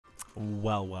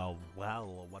Well,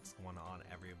 what's going on,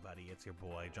 everybody? It's your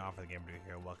boy, John for the GamerDuo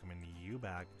here, welcoming you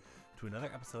back to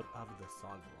another episode of the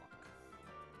Sagalocke.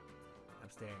 I'm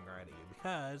staying ready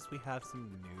because we have some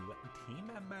new team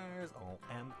members.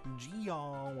 OMG,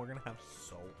 y'all. We're gonna have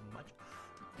so much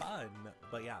fun.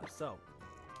 But yeah, so,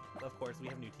 of course, we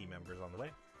have new team members on the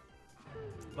way.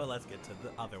 But let's get to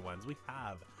the other ones. We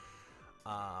have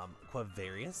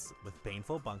Quavarius with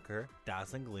Painful Bunker,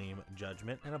 Dazzling Gleam,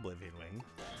 Judgment, and Oblivion Wing.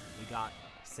 We got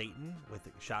Satan with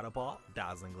Shadow Ball,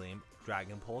 Dazzling Gleam,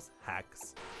 Dragon Pulse,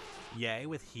 Hex. Yay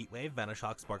with Heatwave,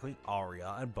 Venoshock, Sparkling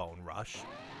Aria, and Bone Rush.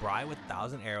 Bry with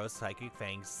Thousand Arrows, Psychic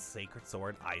Fangs, Sacred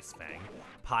Sword, Ice Fang.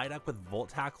 Psyduck with Volt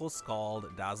Tackle, Scald,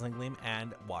 Dazzling Gleam,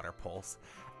 and Water Pulse.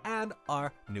 And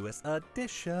our newest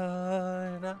addition,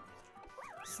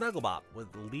 Snugglebop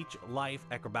with Leech Life,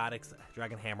 Acrobatics,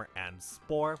 Dragon Hammer, and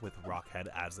Spore with Rockhead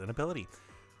as an ability.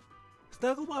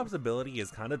 Snugglebop's ability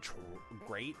is kind of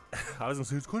great. I was gonna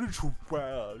say it's kind of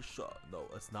trash. No,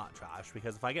 it's not trash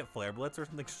because if I get Flare Blitz or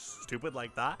something stupid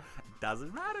like that, it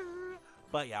doesn't matter.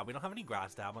 But yeah, we don't have any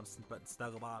Grass Stab on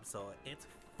Snugglebop, so it's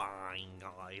fine,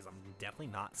 guys. I'm definitely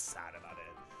not sad about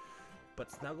it.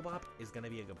 But Snugglebop is gonna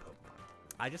be a good Pokemon.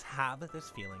 I just have this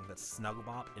feeling that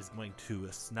Snugglebop is going to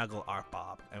snuggle our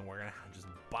Bop, and we're gonna just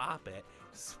bop it,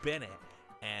 spin it,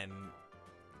 and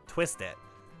twist it.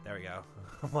 There we go.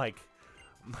 I'm like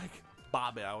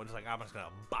bop it. I'm just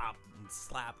gonna bop and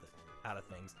slap it out of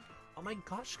things. Oh my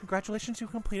gosh! Congratulations, you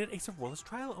completed Ace of Rollers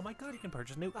trial. Oh my god, you can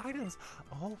purchase new items.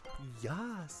 Oh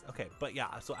yes. Okay, but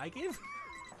yeah. So I gave.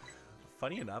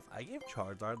 Funny enough, I gave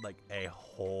Charizard like a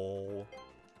whole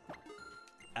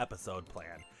episode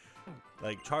plan.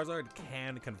 Like, Charizard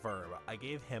can confirm, I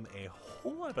gave him a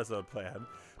whole episode plan.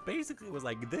 Basically, it was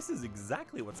like, this is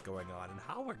exactly what's going on and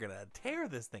how we're gonna tear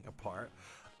this thing apart.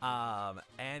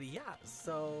 And yeah,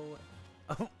 so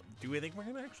do we think we're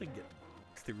gonna actually get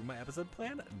through my episode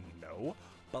plan? No,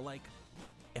 but like,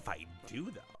 if I do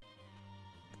though,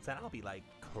 then I'll be like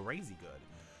crazy good.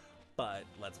 But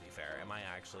let's be fair, am I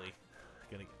actually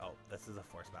gonna? Oh, this is a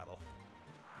force battle.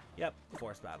 Yep,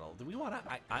 force battle. Do we want to?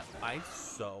 I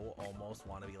so almost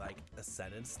want to be like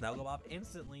Ascendant Snugglebop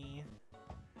instantly.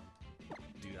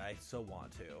 Dude, I so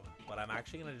want to. But I'm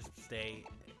actually gonna just stay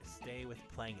with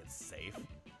playing it safe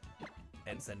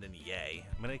and send in Yay.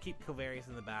 I'm gonna keep Quavarius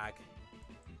in the back.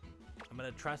 I'm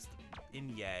gonna trust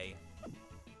in Yay.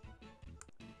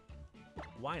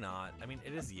 Why not? I mean,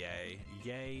 it is Yay.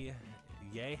 Yay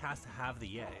has to have the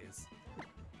Yays.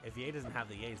 If Yay doesn't have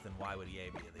the Yays, then why would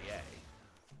Yay be the Yay?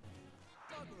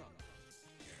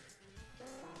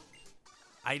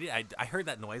 I heard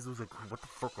that noise. It was like, what the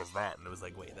fuck was that? And it was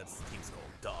like, wait, that's Team Skull.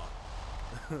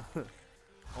 Duh.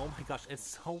 Oh my gosh,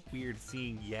 it's so weird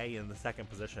seeing Yay in the second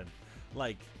position.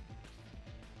 Like,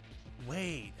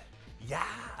 wait, yeah,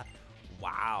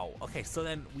 wow. Okay, so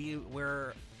then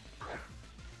we're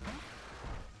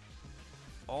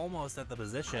almost at the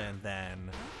position then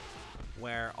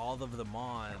where all of the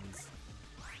Mons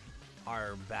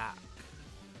are back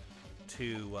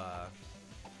to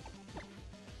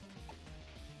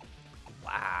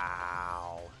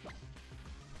wow.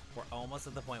 We're almost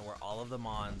at the point where all of the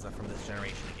Mons are from this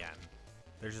generation again.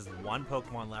 There's just one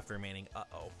Pokemon left remaining.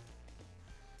 Uh-oh.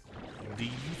 Do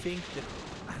you think that...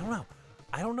 I don't know.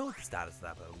 I don't know what the status of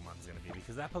that Pokemon is going to be,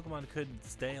 because that Pokemon could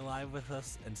stay alive with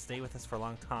us and stay with us for a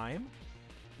long time.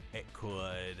 It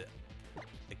could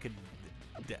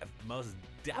most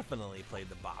definitely play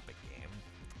the bopping game.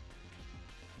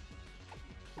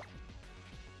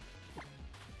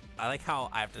 I like how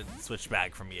I have to switch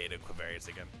back from Yay to Quavarius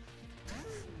again.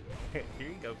 Here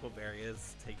you go,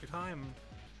 Quavarius. Take your time.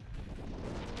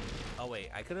 Oh wait,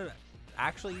 I could have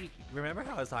actually remember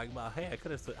how I was talking about? Hey, I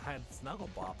could have had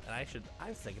Snugglebop, and I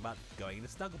was thinking about going into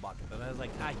Snugglebop, but then I was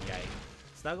like, ah, yay.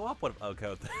 Snugglebop would have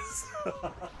OHKO'd this.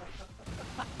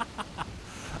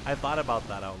 I thought about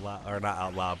that out loud, or not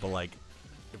out loud, but like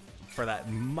for that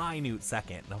minute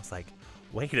second, and I was like,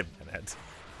 wait a minute.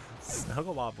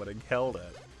 Snugglebop would have killed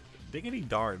it. Diggity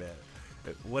darn it.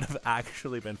 It would have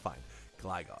actually been fine.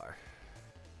 Gligar.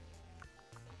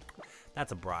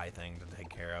 That's a Bry thing to take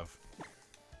care of.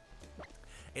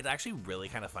 It's actually really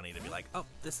kind of funny to be like, oh,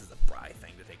 this is a Bry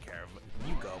thing to take care of.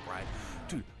 You go, Bry.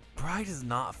 Dude, Bry does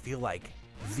not feel like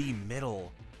the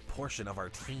middle portion of our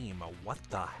team. What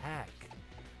the heck?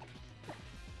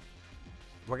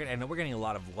 I know we're getting a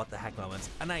lot of what the heck moments,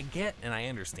 and I get and I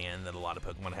understand that a lot of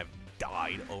Pokemon have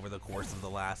died over the course of the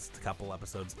last couple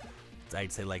episodes.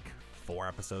 I'd say like 4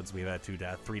 episodes. We've had 3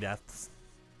 deaths.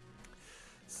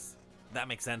 That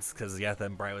makes sense because yeah,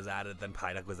 then Bry was added, then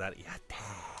Psyduck was added. Yeah,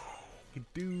 dang,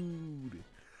 dude.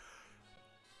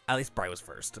 At least Bry was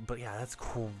first. But yeah, that's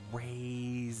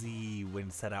crazy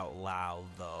when said out loud,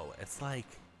 though. It's like,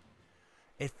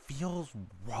 it feels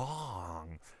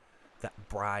wrong that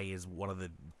Bry is one of the,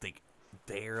 like,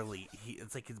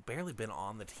 it's like he's barely been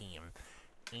on the team.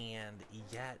 And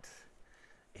yet,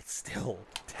 it's still,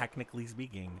 technically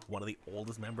speaking, one of the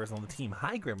oldest members on the team.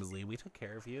 Hi, Grimsley. We took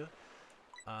care of you.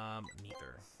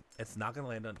 Neither. It's not going to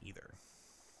land on either.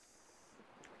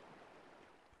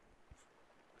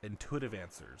 Intuitive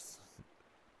answers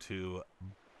to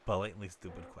blatantly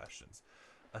stupid questions.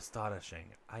 Astonishing.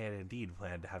 I had indeed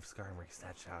planned to have Skarmory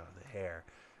snatched out of the air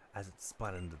as it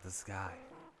spun into the sky.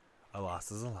 A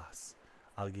loss is a loss.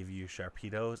 I'll give you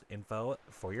Sharpedo's info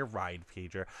for your ride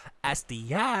pager.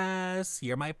 SDS,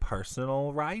 you're my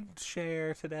personal ride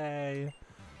share today.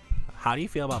 How do you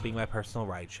feel about being my personal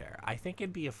ride share? I think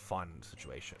it'd be a fun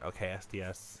situation. Okay,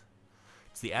 SDS.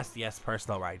 It's the SDS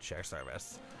personal ride share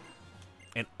service.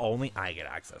 And only I get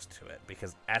access to it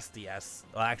because SDS,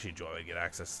 well, actually Joy would get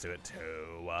access to it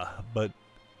too. But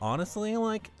honestly,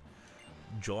 like,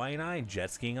 Joy and I jet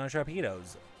skiing on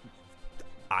Sharpedos,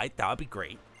 that would be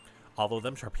great. Although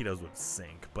them Sharpedos would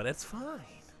sink, but it's fine.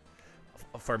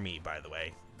 For me, by the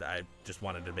way. I just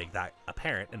wanted to make that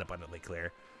apparent and abundantly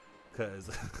clear. Because,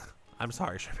 I'm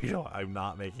sorry, Sharpedo, I'm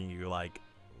not making you, like,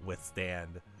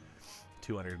 withstand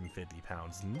 250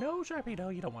 pounds. No,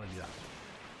 Sharpedo, you don't want to do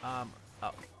that.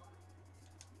 Oh.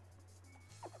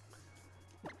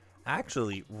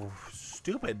 Actually,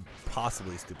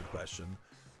 possibly stupid question.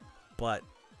 But,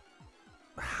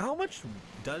 how much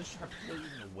does Sharpedo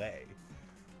even weigh?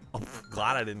 I'm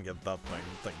glad I didn't get that thing.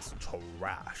 Thing's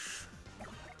trash.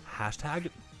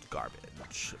 Hashtag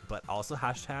garbage. But also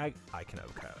hashtag I can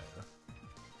okay.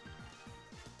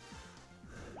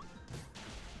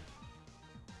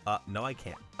 No I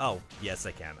can't. Oh, yes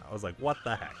I can. I was like, what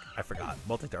the heck? I forgot.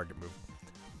 Multi-target move.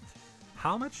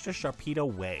 How much does Sharpedo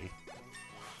weigh? I found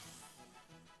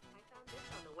this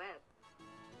on the web.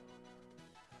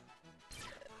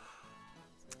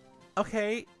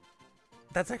 Okay.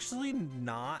 That's actually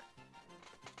not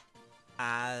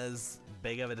as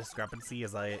big of a discrepancy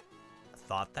as I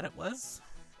thought that it was.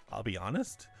 I'll be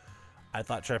honest. I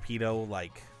thought Sharpedo,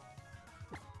 like,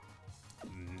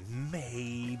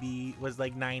 maybe was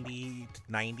like 90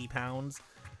 pounds.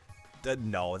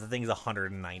 No, the thing's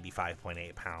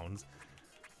 195.8 pounds.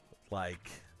 Like,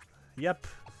 yep,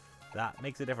 that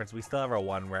makes a difference. We still have our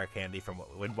one rare candy from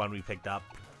one we picked up.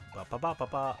 Oh,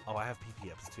 I have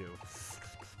PP-ups too.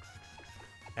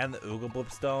 And the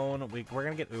Oogle Stone. We're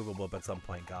going to get Oogle at some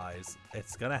point, guys.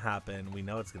 It's going to happen. We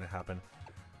know it's going to happen.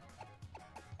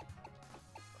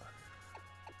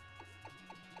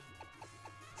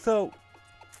 So,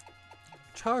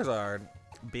 Charizard,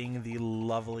 being the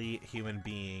lovely human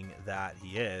being that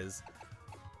he is,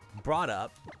 brought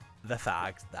up the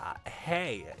fact that,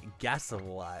 hey, guess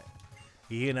what?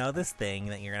 You know this thing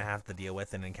that you're going to have to deal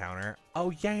with and encounter?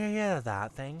 Oh, yeah,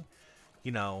 that thing.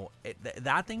 You know,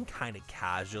 that thing kind of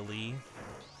casually,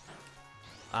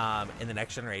 in the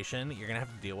next generation, you're going to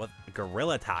have to deal with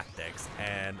guerrilla tactics.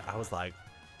 And I was like,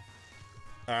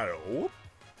 oh,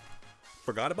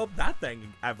 forgot about that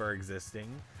thing ever existing.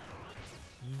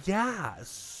 Yeah,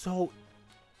 so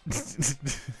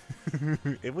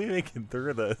if we make it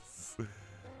through this,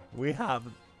 we have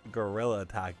guerrilla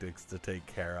tactics to take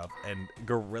care of. And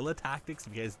guerrilla tactics,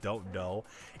 if you guys don't know,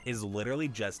 is literally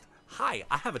just, hi,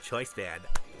 I have a choice band,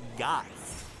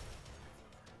 guys.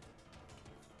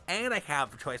 And I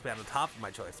have a choice band on top of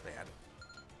my choice band.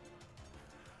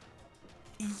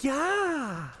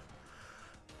 Yeah,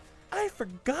 I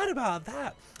forgot about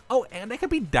that. Oh, and I could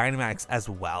be Dynamax as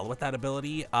well with that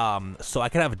ability. So I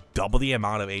could have double the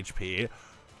amount of HP.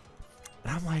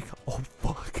 And I'm like, oh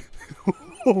fuck.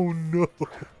 Oh no.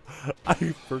 I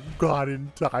forgot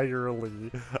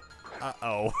entirely.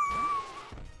 Uh-oh.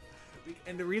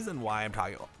 And the reason why I'm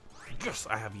talking, yes,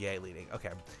 I have Yay leading.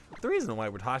 Okay. The reason why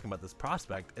we're talking about this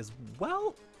prospect is,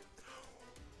 well,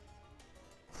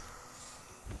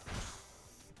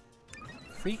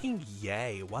 freaking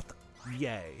Yay. What the?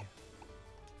 Yay.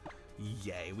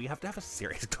 Yay. We have to have a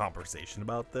serious conversation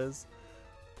about this.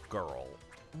 Girl,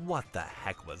 what the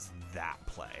heck was that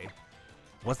play?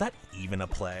 Was that even a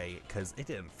play? Because it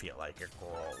didn't feel like it,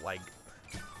 girl. Like,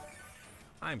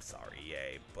 I'm sorry,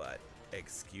 Yay, but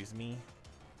excuse me?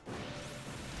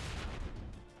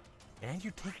 And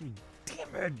you're taking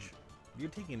damage. You're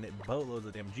taking boatloads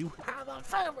of damage. You have a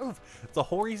fire move. It's the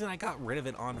whole reason I got rid of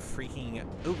it on freaking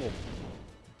Oogle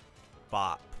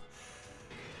Bop.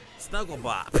 Snuggle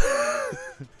Bop.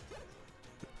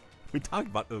 We talked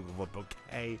about Oogle Bop,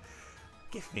 okay?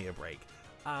 Give me a break.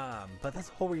 But that's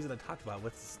the whole reason I talked about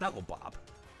with Snuggle Bop.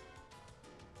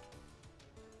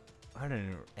 I didn't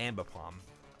even, and Bapom.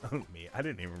 Me, I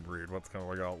didn't even read what's going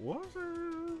to go. What?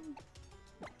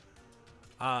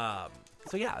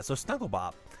 So yeah, so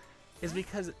Snugglebop is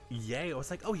because Yay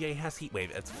was like, oh, Yay has Heat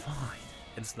Wave, it's fine.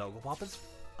 And Snugglebop is,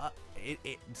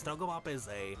 Snugglebop is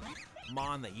a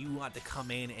mon that you want to come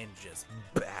in and just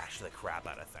bash the crap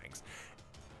out of things.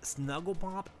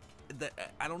 Snugglebop,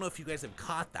 I don't know if you guys have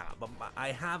caught that, but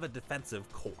I have a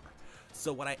defensive core.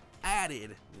 So what I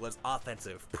added was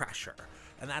offensive pressure.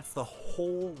 And that's the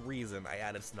whole reason I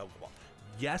added Snugglebop.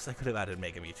 Yes, I could have added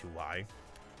Mega Mewtwo.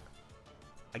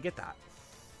 I get that.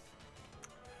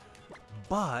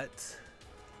 But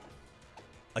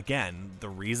again, the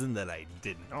reason that I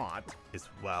did not is,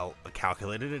 well, I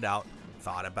calculated it out,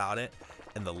 thought about it,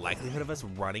 and the likelihood of us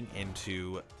running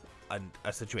into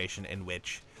a situation in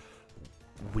which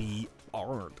we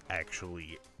aren't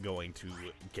actually going to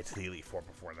get to the Elite Four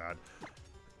before that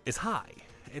is high.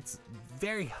 It's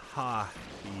very high.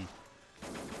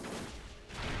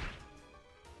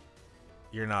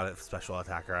 You're not a special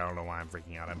attacker. I don't know why I'm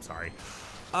freaking out. I'm sorry.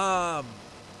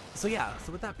 So yeah,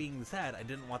 so with that being said, I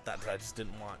didn't want that. I just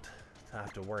didn't want to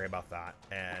have to worry about that.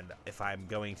 And if I'm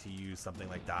going to use something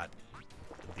like that,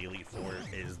 the Elite Four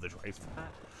is the choice for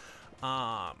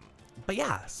that. But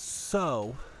yeah,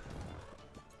 so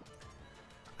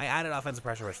I added offensive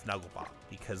pressure with Snugglebop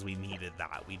because we needed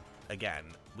that.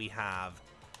 We have,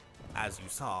 as you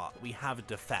saw, we have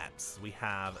defense. We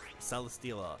have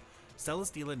Celesteela,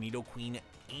 Nidoqueen,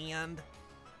 and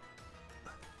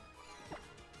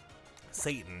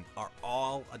Satan are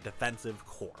all a defensive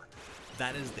core.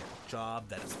 That is their job.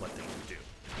 That is what they do.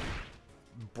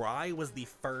 Bry was the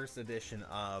first edition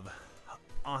of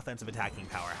offensive attacking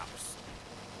powerhouse.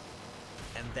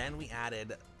 And then we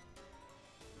added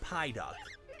Psyduck.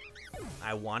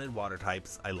 I wanted water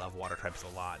types. I love water types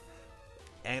a lot.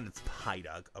 And it's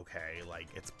Psyduck, okay? Like,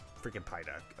 it's freaking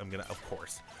Psyduck. Of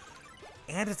course.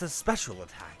 And it's a special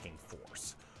attacking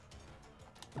force.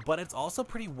 But it's also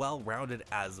pretty well-rounded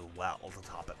as well to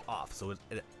top it off. So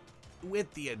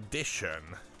with the addition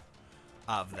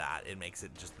of that, it makes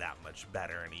it just that much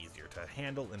better and easier to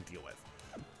handle and deal with.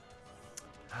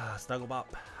 Snugglebop,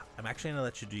 I'm actually gonna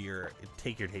let you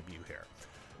take your debut here.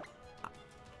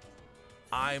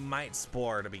 I might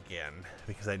Spore to begin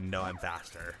because I know I'm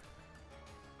faster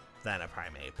than a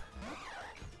Primeape.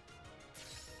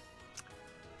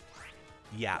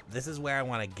 Yeah, this is where I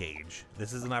want to gauge.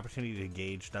 This is an opportunity to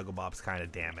gauge Snugglebop's kind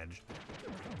of damage.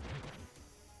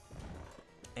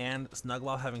 And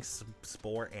Snugglebop having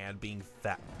Spore and being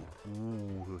fat.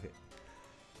 Ooh.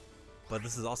 But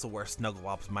this is also where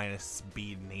Snugglebop's minus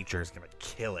speed nature is going to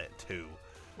kill it too.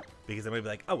 Because I'm going to be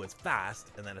like, oh, it's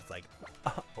fast. And then it's like,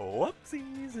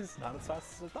 whoopsies, it's not as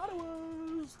fast as I thought it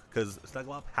was. Because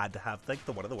Snugglebop had to have like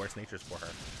one of the worst natures for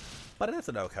her. But it's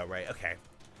an OHKO, right? Okay.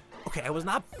 Okay, I was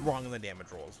not wrong in the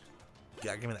damage rolls.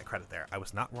 Yeah, give me that credit there. I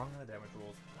was not wrong in the damage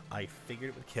rolls. I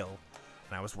figured it would kill,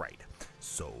 and I was right.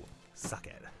 So, suck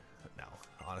it. No,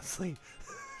 honestly.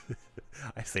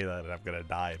 I say that and I'm gonna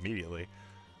die immediately.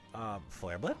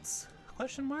 Flare Blitz?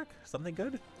 Question mark? Something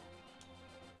good?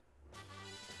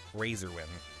 Razor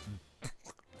Win.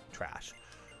 Trash.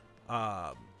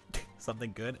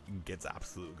 Something good gets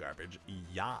absolute garbage.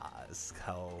 Yas,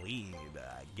 Khalid.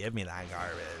 Give me that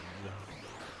garbage.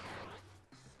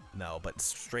 No, but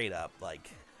straight up, like,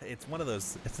 it's one of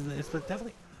those, it's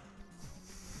definitely.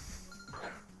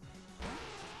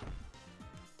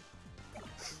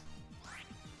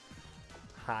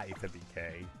 Hi,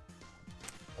 50K.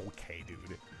 Okay, dude.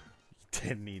 You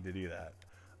didn't need to do that.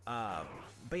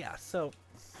 But yeah, so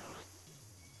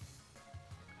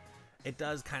it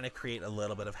does kind of create a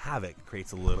little bit of havoc,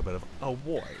 creates a little bit of a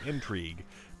war, intrigue,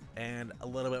 and a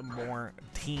little bit more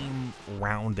team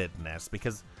roundedness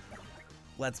because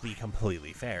let's be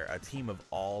completely fair, a team of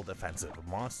all defensive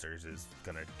monsters is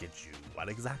gonna get you what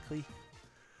exactly?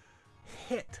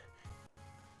 Hit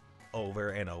over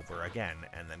and over again,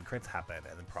 and then crits happen,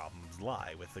 and then problems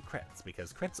lie with the crits,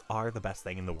 because crits are the best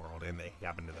thing in the world, and they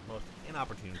happen to the most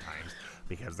inopportune times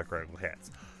because they're critical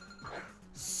hits.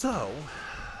 So,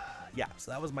 yeah, so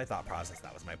that was my thought process,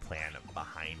 that was my plan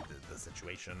behind the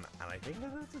situation, and I think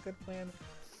that that's a good plan.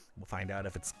 We'll find out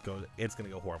if it's gonna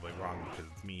go horribly wrong because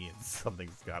it's me and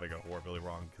something's gotta go horribly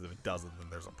wrong because if it doesn't then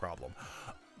there's a problem.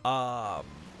 I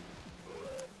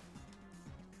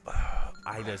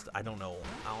don't know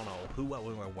who, what,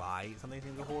 when, or why something's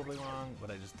gonna go horribly wrong, but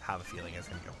I just have a feeling it's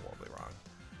gonna go horribly wrong.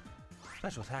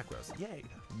 Special attack roast, yay!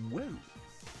 Woo!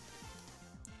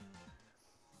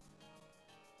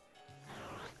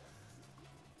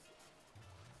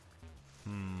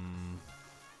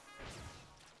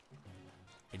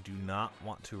 I do not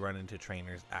want to run into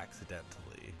trainers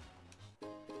accidentally.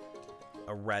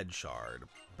 a red shard.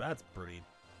 That's pretty...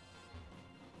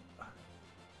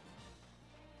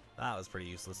 That was pretty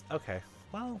useless. Okay,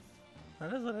 well,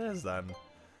 that is what it is then.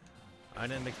 I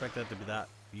didn't expect that to be that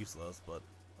useless, but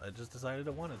I just decided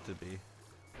I want it to be.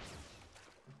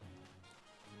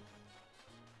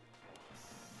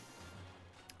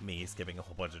 Me skipping a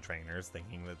whole bunch of trainers,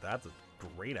 thinking that that's a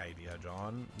great idea,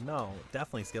 John. No,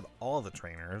 definitely skip all the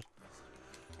trainers.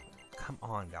 Come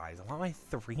on, guys. I want my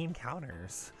 3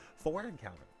 encounters. 4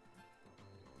 encounters.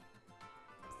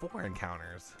 4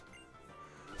 encounters.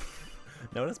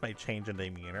 Notice my change in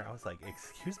demeanor. I was like,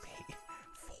 excuse me,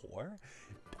 4?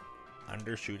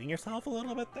 Undershooting yourself a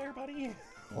little bit there, buddy?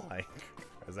 Like,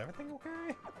 is everything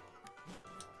okay?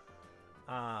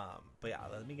 But yeah,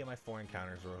 let me get my 4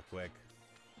 encounters real quick.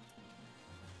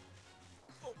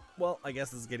 Oh, well, I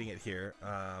guess it's getting it here.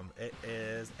 It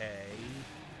is a...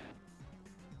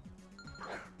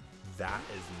 That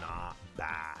is not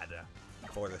bad.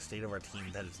 For the state of our team,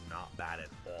 that is not bad at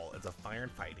all. It's a fire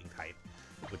and fighting type,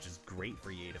 which is great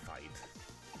for Ye to fight.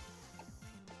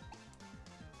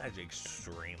 Actually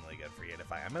extremely good for Ye to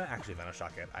fight. I'm going to actually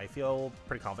Venoshock it. I feel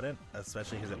pretty confident,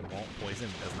 especially because it won't poison,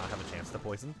 does not have a chance to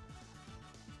poison.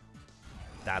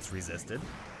 That's resisted.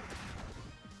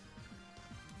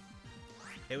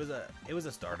 It was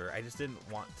a starter. I just didn't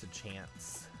want to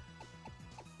chance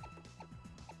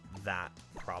that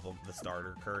problem, the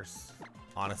starter curse,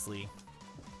 honestly.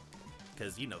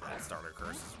 Because you know that starter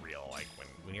curse is real. Like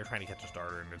when you're trying to catch a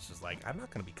starter and it's just like, I'm not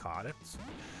going to be caught. It's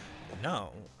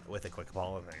no, with a quick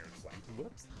ball, and then you're just like,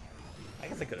 whoops. I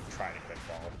guess I could have tried a quick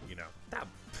ball, you know, that,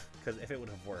 because if it would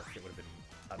have worked, it would have been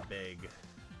a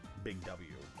big W.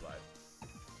 But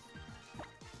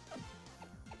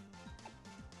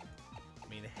I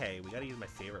mean, hey, we gotta use my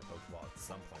favorite Pokeball at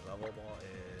some point. Level Ball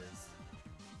is,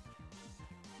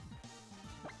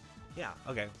 yeah,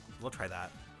 okay, we'll try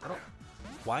that. I don't.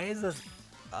 Why is this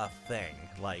a thing?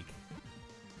 Like,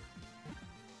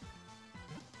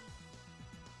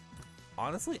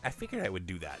 honestly, I figured I would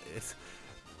do that.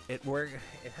 It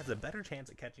has a better chance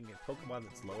at catching a Pokemon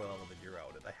that's lower level than your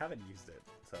own. I haven't used it,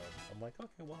 so I'm like,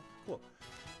 okay, well, cool.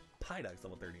 Psyduck's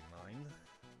level 39.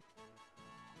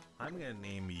 I'm gonna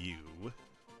name you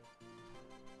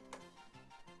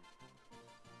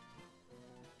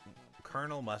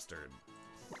Colonel Mustard.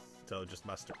 So just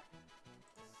Mustard.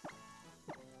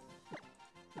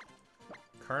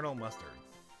 Colonel Mustard.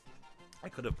 I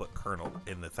could have put Colonel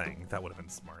in the thing. That would have been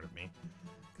smart of me.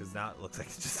 Because now it looks like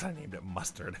it's just I named it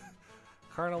Mustard.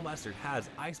 Colonel Mustard has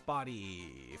Ice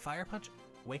Body, Fire Punch,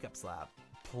 Wake Up Slap,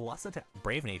 plus attack,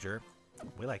 Brave Nature.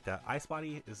 We like that. Ice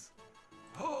Body is...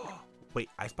 Oh, wait,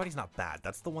 Ice Body's not bad.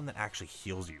 That's the one that actually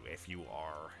heals you if you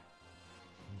are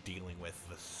dealing with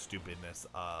the stupidness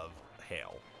of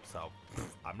hail. So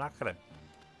I'm not gonna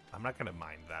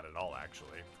mind that at all,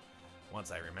 actually. Once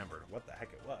I remembered what the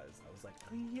heck it was, I was like,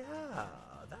 oh yeah,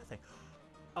 that thing.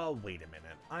 Oh, wait a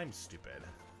minute. I'm stupid.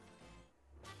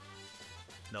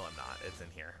 No, I'm not. It's in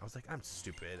here. I was like, I'm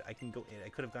stupid. I can go in. I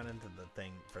could have gone into the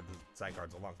thing for the side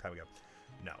cards a long time ago.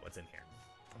 No, it's in here.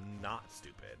 I'm not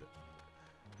stupid.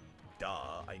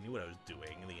 Duh. I knew what I was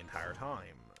doing the entire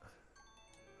time.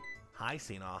 Hi,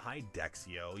 Sina. Hi,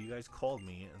 Dexio. You guys called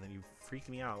me, and then you freaked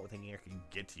me out thinking I could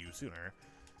get to you sooner.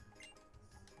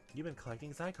 You've been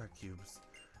collecting Zygarde cubes.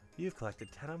 You've collected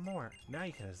 10 or more. Now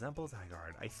you can assemble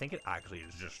Zygarde. I think it actually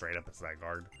is just straight up a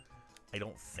Zygarde. I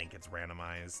don't think it's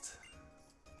randomized.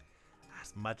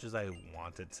 As much as I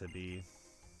want it to be.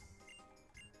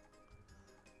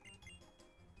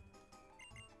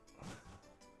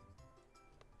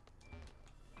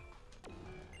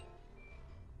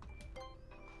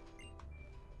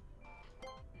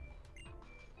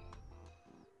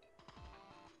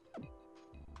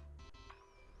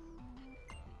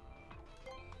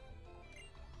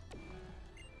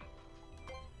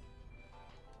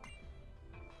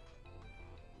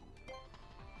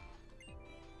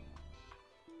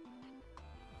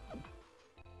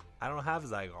 I don't have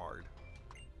Zygarde.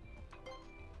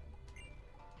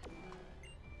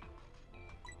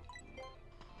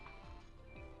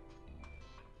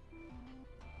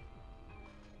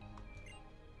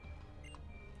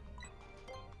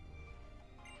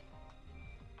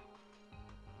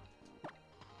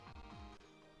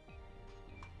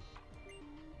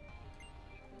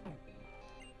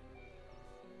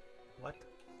 What?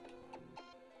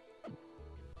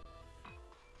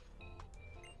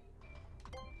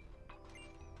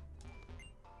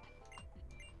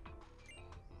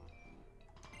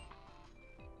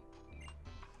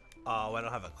 Oh, I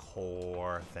don't have a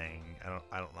core thing.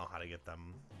 I don't know how to get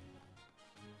them.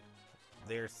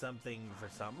 There's something for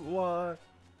some. What?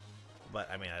 But,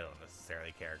 I mean, I don't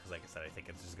necessarily care, because like I said, I think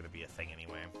it's just going to be a thing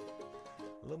anyway.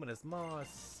 Luminous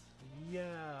Moss.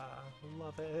 Yeah,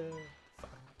 love it.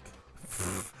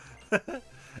 Fuck.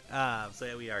 So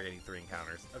yeah, we are getting 3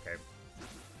 encounters. Okay.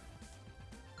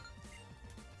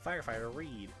 Firefighter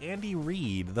Reed. Andy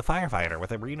Reed, the firefighter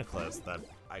with Arena Close that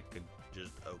I could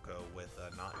just Oko with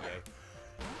not yay.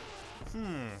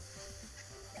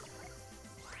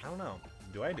 I don't know.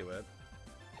 Do I do it?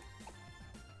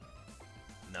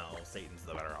 No, Satan's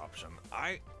the better option.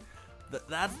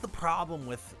 That's the problem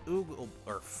with Oogle,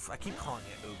 or I keep calling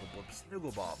it Oogle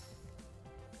Boop, Snooglebob.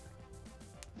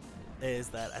 Is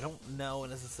that I don't know,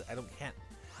 and I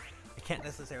can't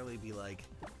necessarily be like,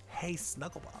 hey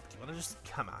Snugglebob, do you want to just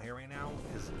come out here right now?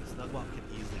 Because Snugglebob can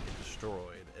easily get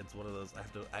destroyed. It's one of those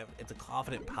it's a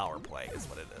confident power play is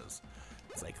what it is.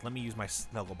 It's like, let me use my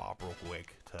Snugglebob real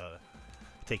quick to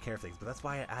take care of things. But that's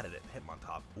why I added it,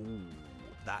 Hitmontop. Ooh,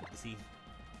 see,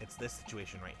 it's this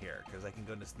situation right here, because I can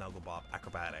go into Snugglebob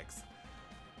Acrobatics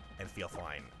and feel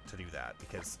fine to do that,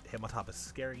 because Hitmontop is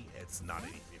scary. It's not an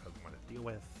easy Pokemon to deal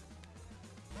with.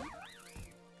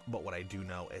 But what I do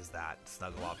know is that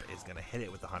Snugglebob is going to hit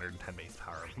it with 110 base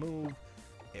power move.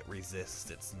 It resists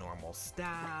its normal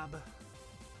stab.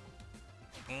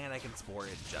 And I can Spore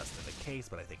it just in the case,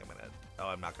 but I think I'm going to... Oh,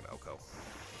 I'm not going to Oko.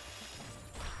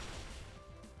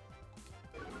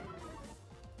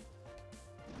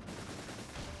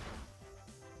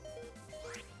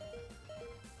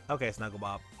 Okay,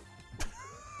 Snugglebob.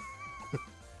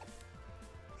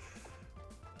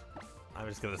 I'm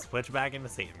just gonna switch back into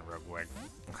Satan real quick.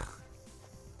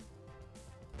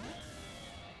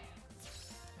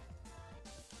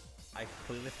 I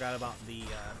completely forgot about the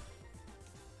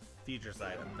Future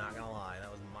Sight. I'm not gonna lie,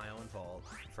 that was my own fault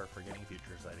for forgetting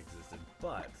Future Sight existed.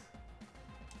 But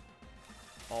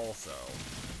also,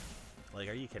 like,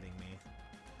 are you kidding me?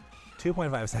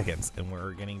 2.5 seconds and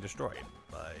we're getting destroyed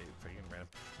by freaking random.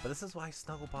 But this is why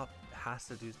Snugglebob has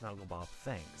to do Snugglebob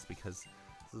things, because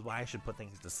this is why I should put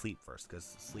things to sleep first, because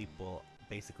sleep will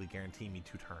basically guarantee me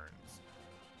 2 turns.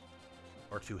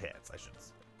 Or 2 hits, I should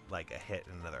say. Like a hit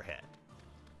and another hit.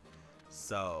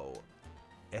 So,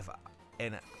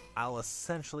 and I'll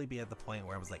essentially be at the point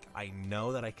where I was like, I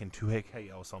know that I can 2-hit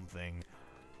KO something,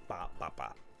 bop, bop,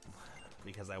 bop.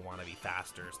 Because I want to be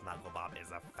faster. Snugglebob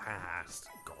is a fast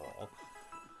girl.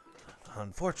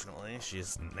 Unfortunately,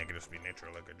 she's negative speed nature,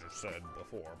 like I just said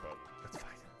before, but that's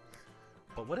fine.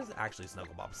 But what is actually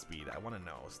Snugglebob's speed? I want to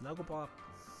know. Snugglebob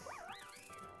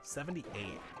 78.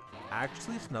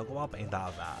 Actually, Snugglebob ain't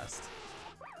that fast.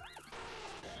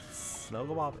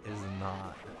 Snugglebob is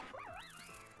not.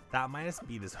 That minus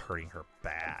speed is hurting her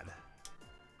bad.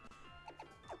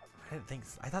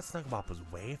 I thought Snugglebob was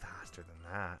way faster than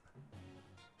that.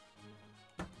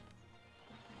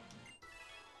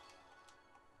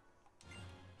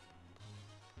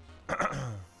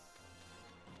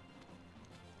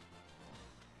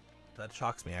 That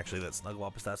shocks me, actually, that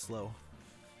Snugglebob is that slow.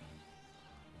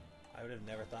 I would have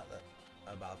never thought that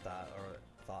about that, or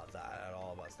thought that at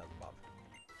all about Snugglebob.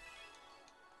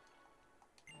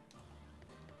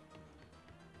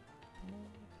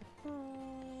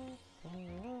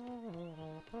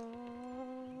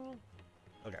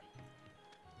 Okay.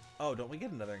 Oh, don't we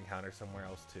get another encounter somewhere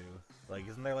else too? Like,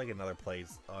 isn't there like another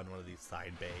place on one of these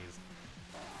side bays?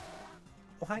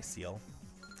 Oh, hi, Seal.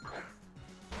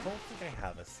 Don't think I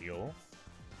have a Seal.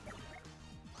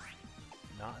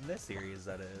 Not in this series,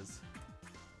 that is.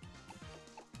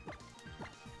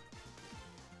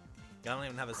 I don't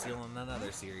even have a Seal in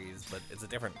another series, but it's a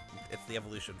different... It's the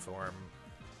evolution form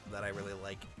that I really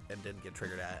like and didn't get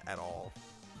triggered at all.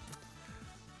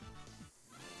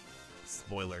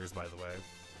 Spoilers, by the way.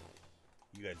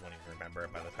 You guys won't even remember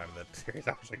it by the time the series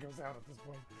actually goes out at this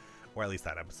point. Or at least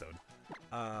that episode.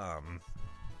 I'm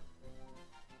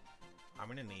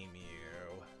gonna name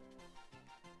you...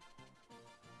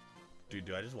 Dude,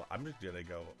 I'm just gonna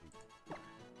go...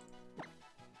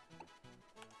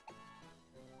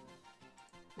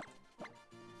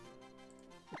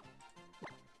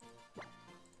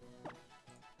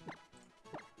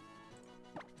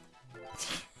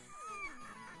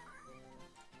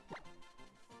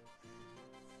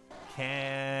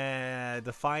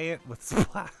 Defiant with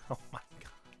Splat. Oh my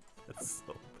god, that's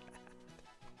so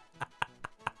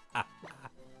bad.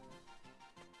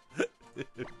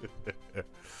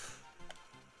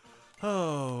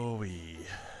 Oh, we.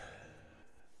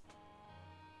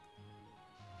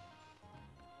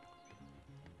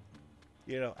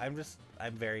 You know, I'm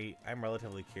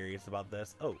relatively curious about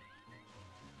this. Oh.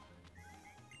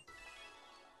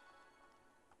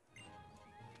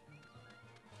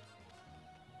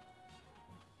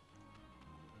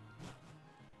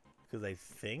 Because I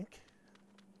think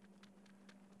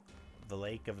the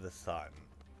Lake of the Sun.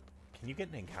 Can you get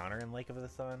an encounter in Lake of the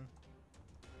Sun?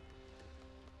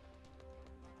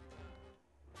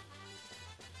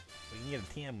 We can get a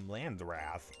TM Land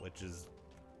Wrath, which is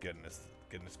goodness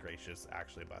gracious,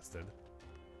 actually busted.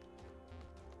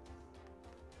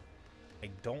 I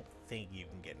don't think you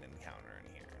can get an encounter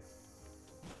in here.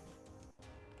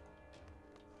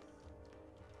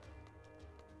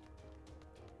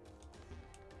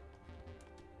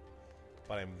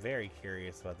 But I'm very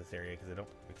curious about this area because I don't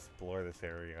explore this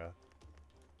area.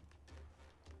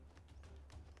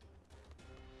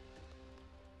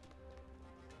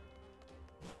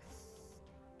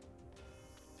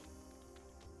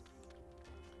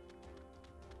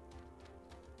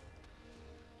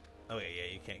 Okay,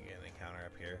 yeah, you can't get an encounter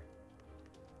up here.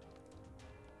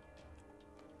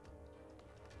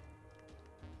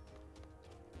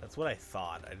 That's what I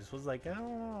thought. I just was like,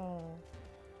 oh.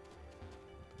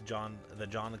 The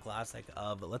John the Classic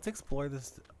of let's explore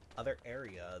this other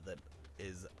area that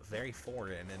is very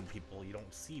foreign and people you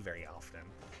don't see very often.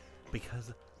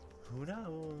 Because who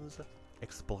knows?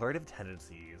 Explorative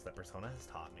tendencies that Persona has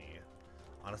taught me.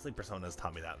 Honestly, Persona has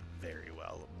taught me that very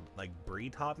well. Like, Bree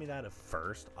taught me that at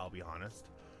first, I'll be honest.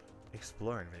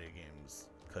 Explore in video games.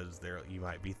 Because there you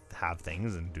might have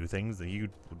things and do things that you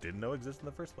didn't know exist in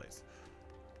the first place.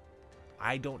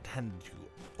 I don't tend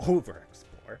to over-explore.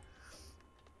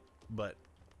 But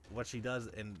what she does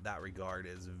in that regard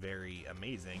is very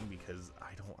amazing because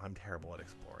I'm terrible at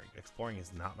exploring. Exploring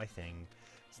is not my thing.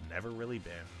 It's never really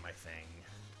been my thing.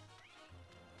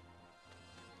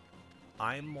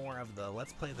 I'm more of the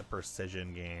let's play the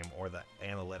precision game or the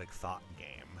analytic thought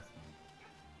game.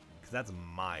 Because that's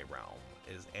my realm,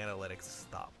 is analytics,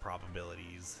 thought,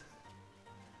 probabilities,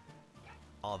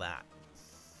 all that.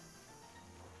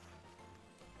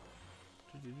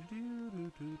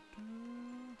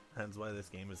 That's why this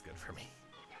game is good for me.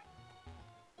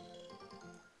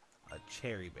 A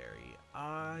cherry berry.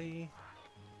 I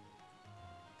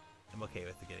am okay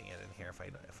with getting it in here if I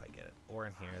get it. Or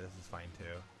in here, this is fine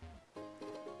too.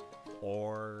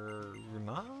 Or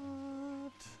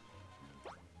not.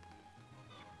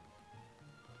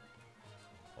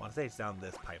 I want to say it's down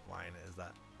this pipeline. Is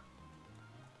that?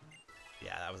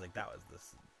 Yeah, that was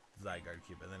this Zygarde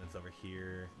cube, and then it's over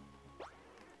here.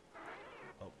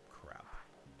 Oh crap!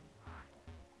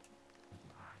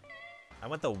 I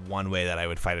went the one way that I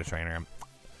would fight a trainer.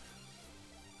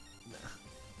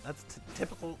 That's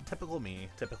typical me.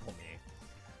 Typical me.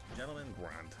 Gentleman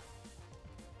grunt.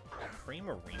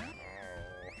 Primarina.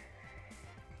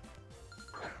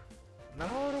 Not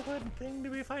a good thing to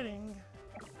be fighting.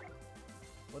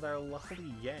 With our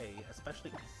lovely yay,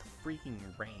 especially the freaking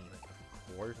rain,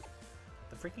 of course.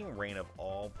 The freaking rain of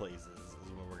all places is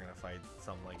when we're gonna fight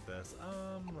something like this.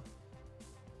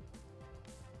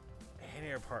 An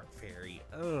airport fairy.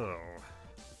 Oh.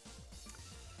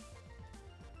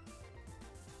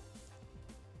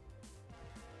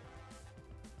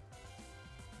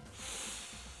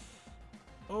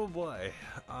 Oh boy.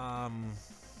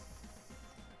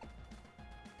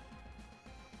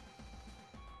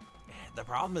 The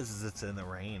problem is it's in the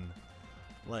rain.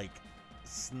 Like,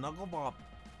 Snugglebop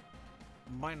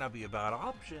might not be a bad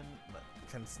option, but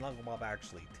can Snugglebop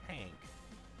actually tank?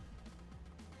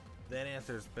 That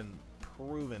answer's been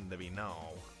proven to be no.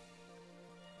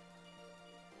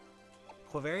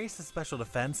 Quaverius is special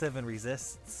defensive and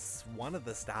resists one of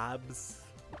the stabs.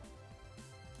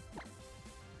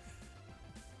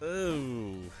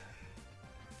 Ooh.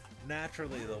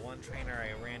 Naturally, the one trainer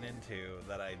I ran into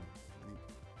that I...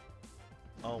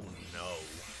 Oh no.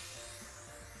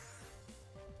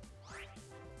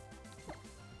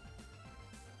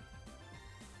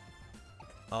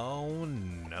 Oh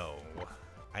no.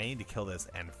 I need to kill this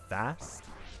and fast.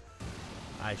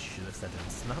 I should have sent in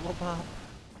Snugglebop.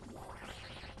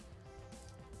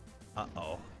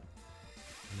 Uh-oh.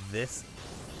 This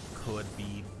could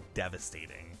be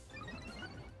devastating.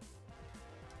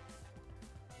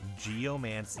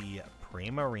 Geomancy,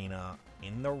 Primarina,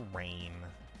 in the rain.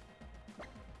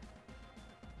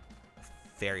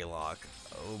 Fairy Lock.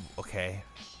 Oh, okay.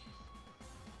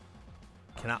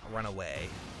 Cannot run away.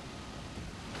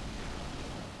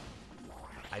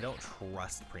 I don't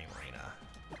trust Primarina.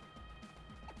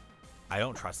 I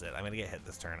don't trust it. I'm gonna get hit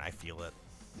this turn. I feel it.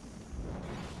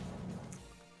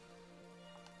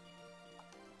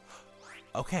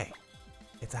 Okay.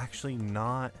 It's actually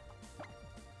not...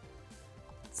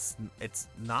 It's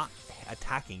not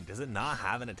attacking. Does it not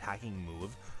have an attacking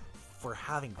move for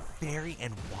having fairy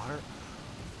and water?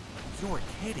 You're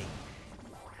kidding.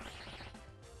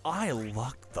 I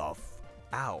lucked the f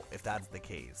out if that's the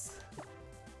case.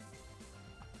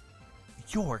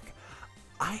 York,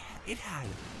 it had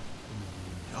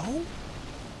no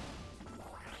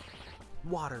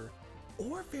water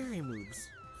or fairy moves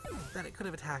that it could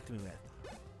have attacked me with.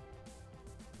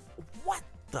 What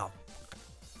the?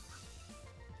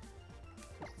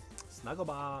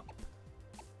 Snugglebop.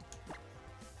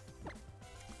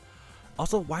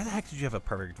 Also, why the heck did you have a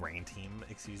perfect rain team?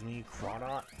 Excuse me,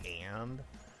 Crawdot and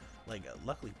like,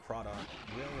 luckily Crawdot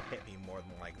will hit me more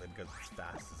than likely because it's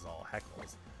fast as all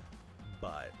heckles,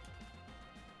 but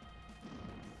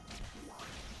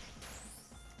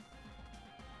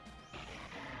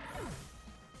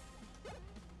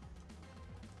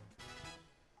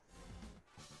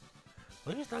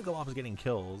at least Snugglebop is getting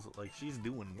kills. Like, she's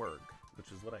doing work,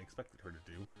 which is what I expected her to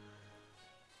do.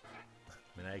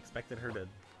 I mean, I expected her to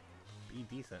be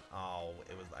decent. Oh,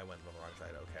 I went on the wrong side.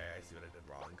 Okay, I see what I did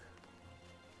wrong.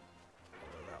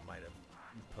 Although that might have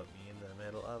put me in the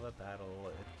middle of a battle.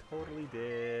 It totally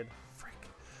did. Frick.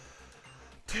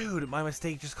 Dude, my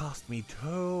mistake just cost me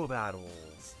 2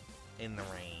 battles in the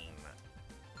rain.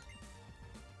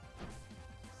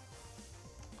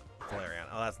 Flareon.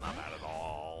 Oh, that's not bad at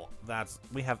all.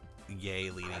 We have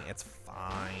Yay leading. It's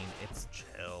fine. It's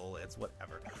chill. It's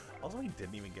whatever. Also, we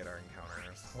didn't even get our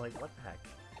encounters. Like, what the heck?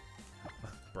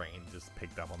 Brain just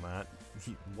picked up on that.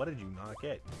 What did you not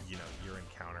get? You know, your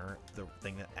encounter, the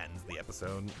thing that ends the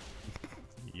episode.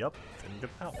 Yup, didn't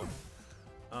get that one.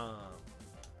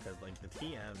 Because, like, the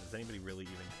TM, does anybody really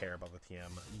even care about the TM?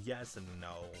 Yes and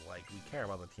no. Like, we care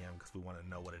about the TM because we want to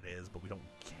know what it is, but we don't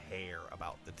care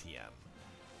about the TM,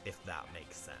 if that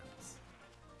makes sense.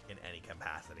 In any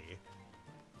capacity.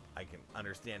 I can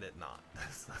understand it not.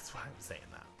 That's why I'm saying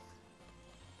that.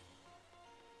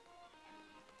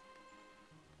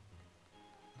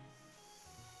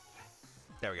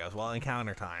 There we go. Well,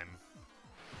 encounter time.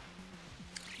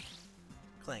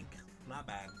 Clink. Not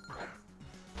bad.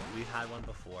 We've had one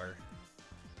before.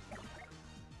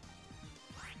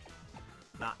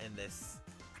 Not in this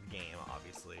game,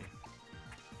 obviously.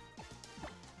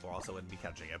 Or also wouldn't be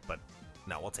catching it, but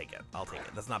no, we'll take it. I'll take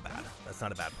it. That's not bad. That's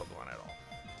not a bad Pokemon at all.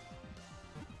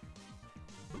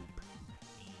 Boop.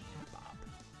 And bop.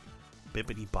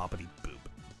 Bippity boppity boop.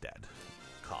 Dead.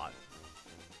 Caught.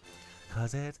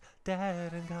 'Cause it's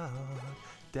dead and gone.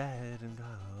 Dead and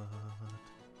gone.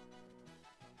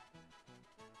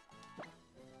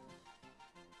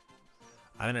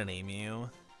 I'm gonna name you.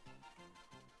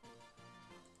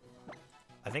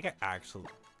 I think I actually...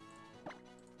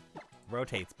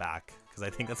 Rotate's back, because I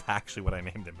think that's actually what I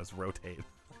named him, as Rotate.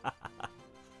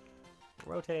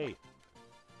 Rotate.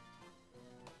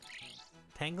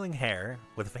 Tangling Hair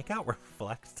with Fake Out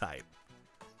Reflect type.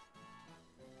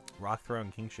 Rock Throw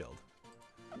and King Shield.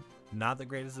 Not the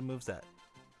greatest of moveset,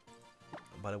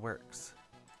 but it works.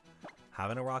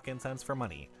 Having a Rock Incense for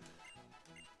money.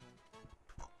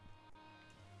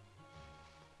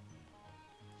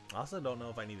 I also don't know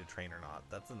if I need to train or not.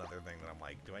 That's another thing that I'm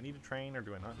like, do I need to train or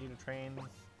do I not need to train?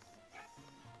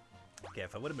 Okay,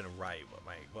 if I would have been right,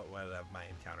 what would have my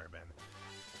encounter been?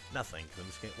 Nothing, because I'm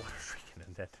just getting water shrieking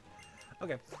and dead.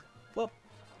 Okay, well,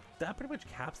 that pretty much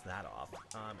caps that off.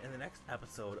 In the next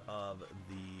episode of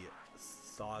the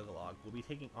Sagalocke, we'll be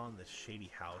taking on the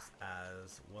Shady House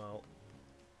as, well,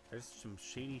 there's some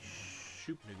shady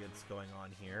shoop nuggets going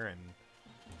on here, and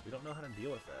we don't know how to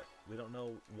deal with it. We don't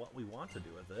know what we want to do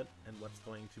with it, and what's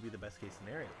going to be the best case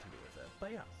scenario to do with it.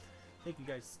 But yeah, thank you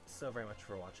guys so very much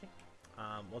for watching.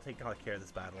 We'll take care of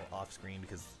this battle off screen,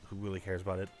 because who really cares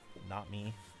about it? Not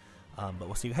me. But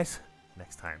we'll see you guys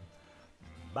next time.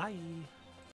 Bye!